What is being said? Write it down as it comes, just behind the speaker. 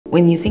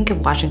When you think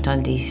of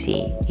Washington,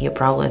 D.C., you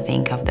probably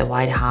think of the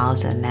White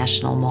House and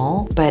National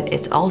Mall, but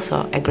it's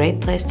also a great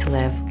place to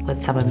live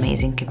with some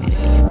amazing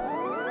communities.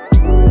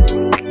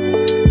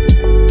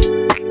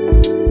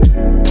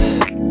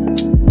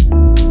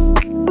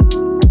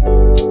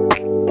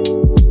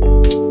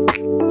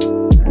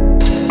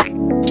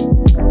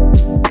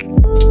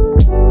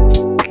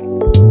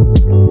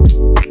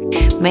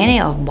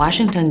 Many of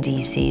Washington,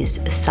 D.C.'s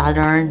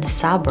southern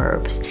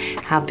suburbs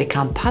have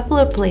become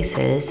popular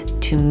places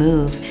to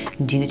move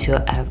due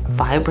to a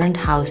vibrant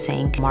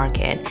housing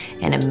market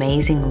and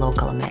amazing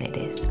local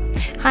amenities.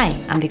 Hi,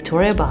 I'm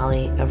Victoria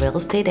Bali, a real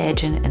estate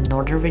agent in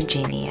Northern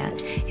Virginia.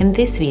 In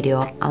this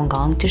video, I'm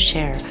going to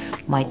share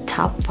my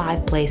top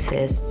 5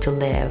 places to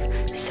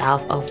live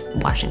south of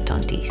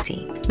Washington,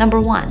 D.C. Number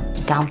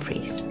 1,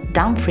 Dumfries.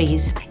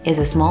 Dumfries is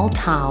a small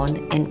town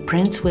in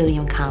Prince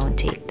William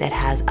County that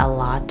has a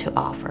lot to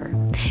offer.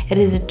 It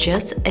is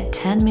just a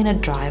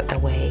 10-minute drive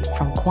away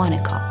from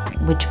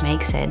Quantico, which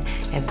makes it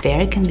a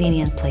very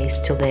convenient place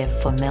to live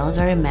for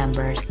military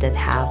members that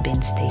have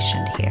been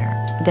stationed here.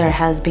 There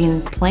has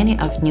been plenty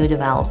of new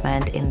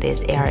development in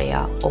this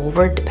area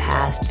over the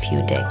past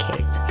few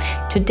decades.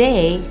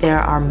 Today, there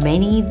are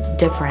many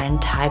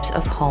different types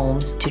of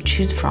homes to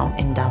choose from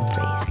in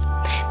Dumfries.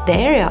 The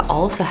area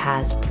also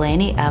has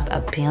plenty of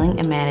appealing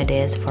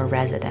amenities for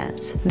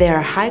residents. There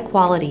are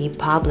high-quality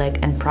public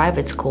and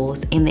private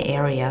schools in the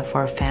area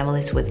for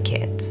families with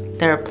kids.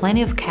 There are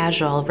plenty of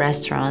casual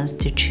restaurants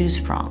to choose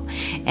from,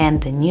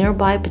 and the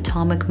nearby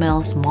Potomac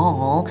Mills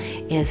Mall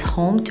is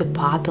home to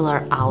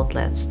popular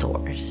outlet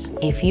stores.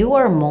 If you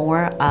are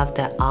more of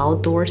the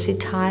outdoorsy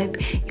type,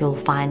 you'll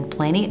find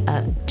plenty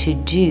to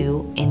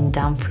do in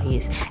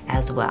Dumfries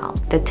as well.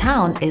 The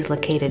town is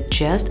located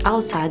just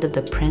outside of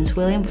the Prince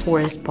William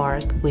Forest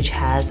Park, which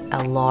has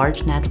a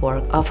large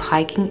network of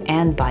hiking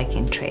and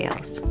biking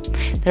trails.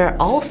 There are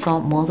also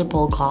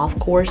multiple golf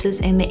courses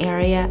in the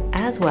area,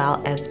 as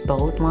well as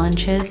boat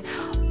launches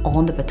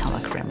on the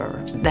Potomac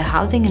River. The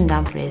housing in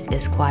Dumfries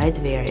is quite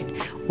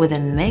varied, with a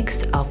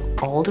mix of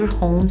older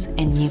homes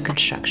and new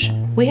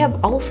construction. We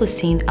have also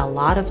seen a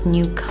lot of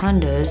new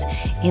condos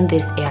in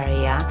this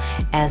area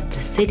as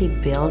the city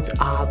builds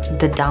up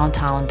the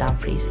downtown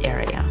Dumfries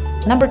area.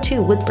 Number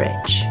 2,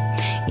 Woodbridge.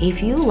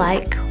 If you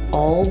like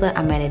all the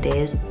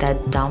amenities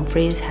that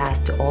Dumfries has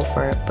to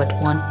offer but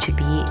want to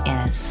be in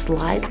a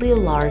slightly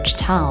large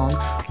town,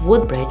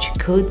 Woodbridge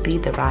could be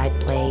the right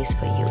place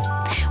for you.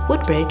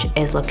 Woodbridge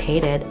is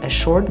located a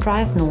short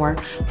drive north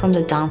from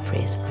the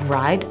Dumfries,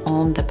 right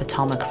on the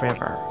Potomac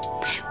River.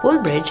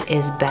 Woodbridge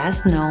is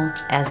best known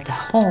as the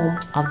home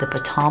of the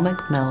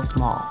Potomac Mills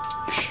Mall.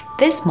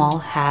 This mall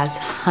has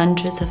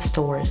hundreds of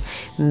stores,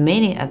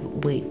 many of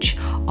which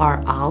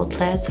are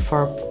outlets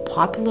for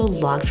popular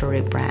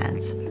luxury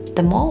brands.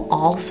 The mall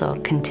also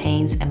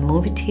contains a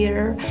movie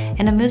theater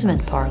and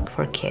amusement park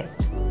for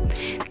kids.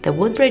 The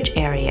Woodbridge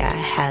area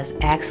has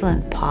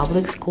excellent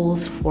public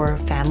schools for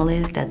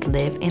families that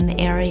live in the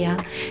area.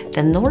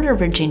 The Northern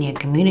Virginia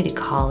Community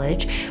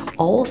College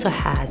also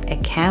has a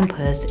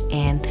campus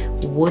in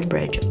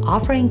Woodbridge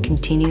offering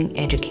continuing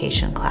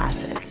education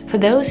classes. For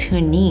those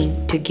who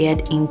need to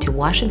get into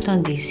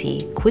Washington,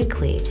 D.C.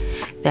 quickly,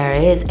 there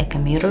is a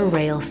commuter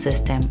rail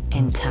system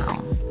in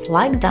town.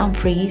 Like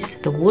Dumfries,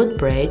 the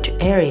Woodbridge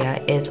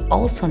area is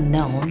also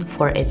known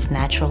for its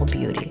natural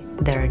beauty.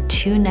 There are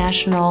 2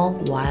 national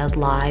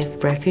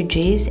wildlife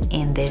refuges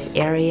in this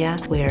area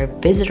where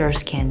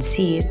visitors can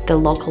see the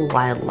local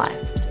wildlife.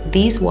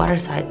 These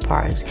waterside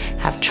parks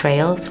have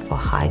trails for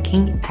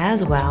hiking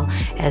as well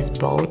as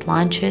boat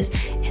launches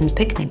and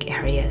picnic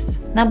areas.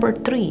 Number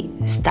 3,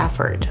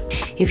 Stafford.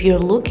 If you're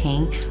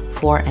looking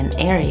for an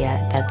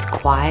area that's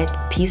quiet,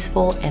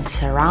 peaceful, and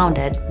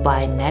surrounded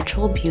by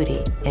natural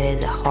beauty, it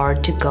is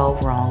hard to go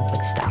wrong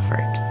with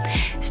Stafford.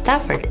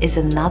 Stafford is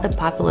another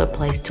popular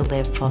place to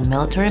live for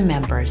military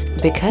members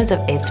because of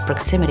its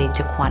proximity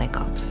to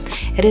Quantico.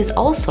 It is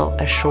also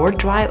a short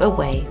drive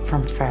away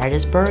from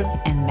Fredericksburg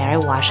and Mary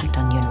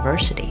Washington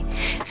University,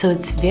 so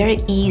it's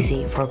very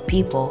easy for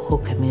people who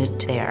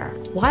commute there.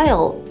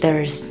 While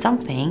there is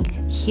something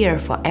here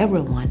for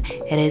everyone,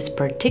 it is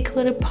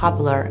particularly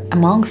popular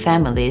among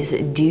families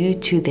due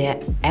to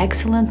the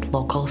excellent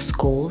local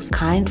schools,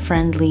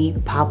 kind-friendly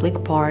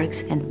public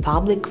parks, and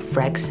public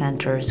rec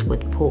centers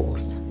with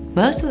pools.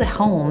 Most of the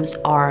homes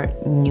are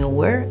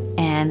newer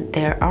and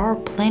there are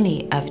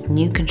plenty of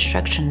new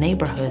construction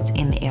neighborhoods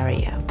in the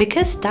area.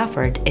 Because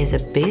Stafford is a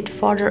bit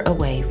farther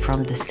away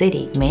from the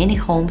city, many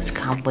homes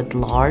come with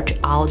large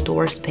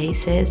outdoor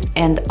spaces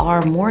and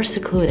are more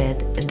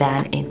secluded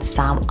than in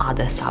some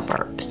other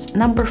suburbs.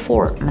 Number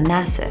 4,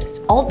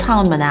 Manassas. Old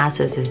Town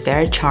Manassas is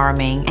very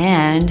charming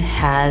and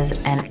has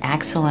an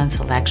excellent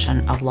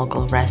selection of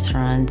local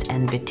restaurants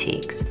and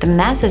boutiques. The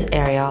Manassas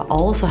area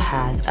also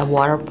has a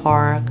water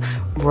park,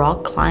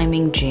 rock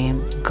climbing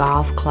gym,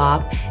 golf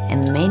club,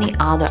 and many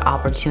other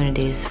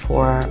opportunities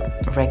for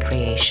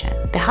recreation.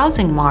 The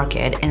housing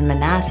market in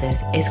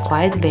Manassas is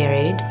quite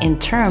varied in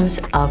terms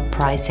of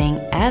pricing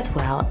as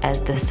well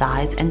as the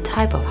size and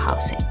type of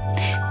housing.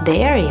 The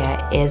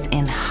area is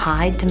in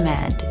high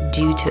demand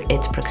due to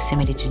its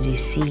proximity to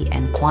DC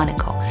and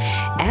Quantico,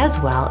 as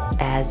well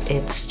as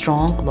its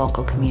strong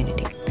local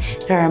community.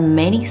 There are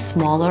many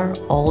smaller,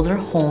 older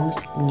homes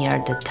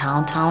near the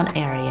downtown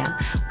area,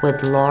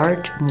 with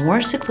large,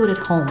 more secluded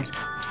homes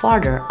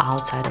farther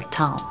outside of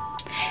town.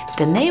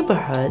 The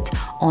neighborhoods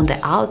on the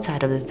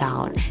outside of the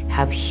town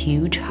have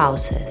huge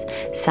houses,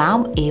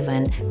 some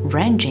even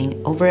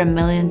ranging over $1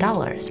 million.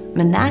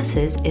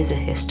 Manassas is a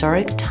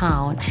historic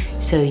town,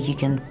 so you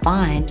can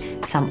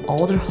find some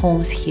older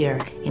homes here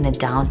in the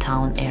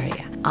downtown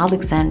area.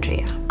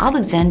 Alexandria.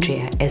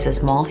 Alexandria is a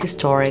small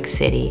historic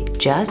city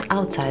just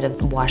outside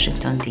of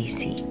Washington,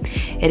 D.C.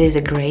 It is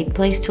a great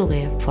place to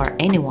live for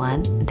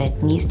anyone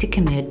that needs to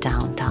commute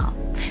downtown.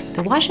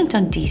 The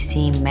Washington,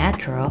 D.C.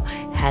 Metro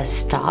has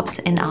stops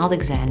in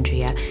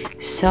Alexandria,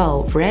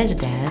 so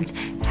residents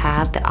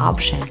have the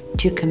option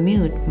to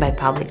commute by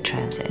public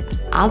transit.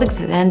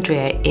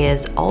 Alexandria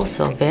is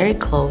also very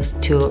close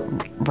to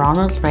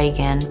Ronald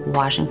Reagan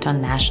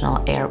Washington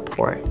National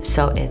Airport,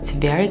 so it's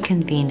very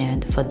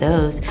convenient for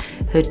those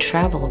who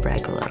travel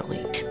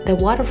regularly. The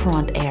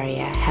waterfront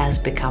area has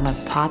become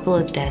a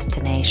popular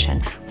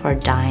destination for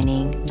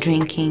dining,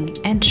 drinking,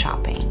 and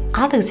shopping.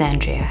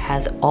 Alexandria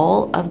has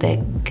all of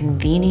the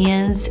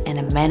convenience and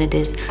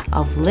amenities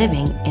of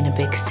living in a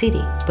big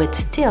city, but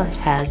still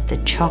has the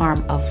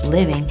charm of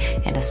living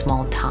in a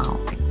small town.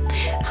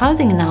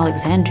 Housing in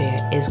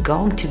Alexandria is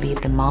going to be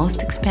the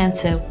most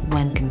expensive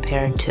when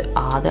compared to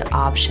other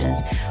options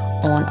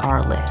on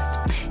our list,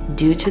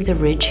 due to the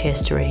rich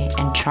history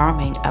and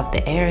charming of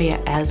the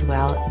area as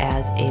well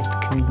as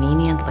its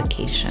convenient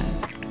location.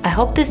 I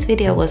hope this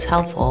video was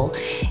helpful.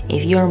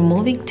 If you're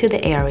moving to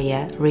the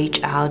area,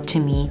 reach out to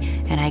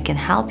me and I can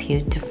help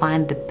you to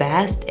find the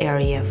best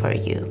area for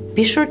you.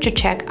 Be sure to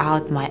check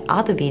out my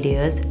other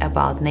videos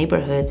about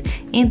neighborhoods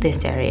in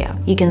this area.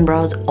 You can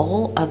browse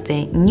all of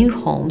the new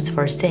homes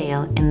for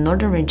sale in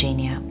Northern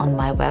Virginia on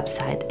my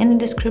website in the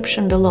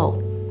description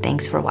below.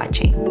 Thanks for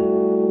watching.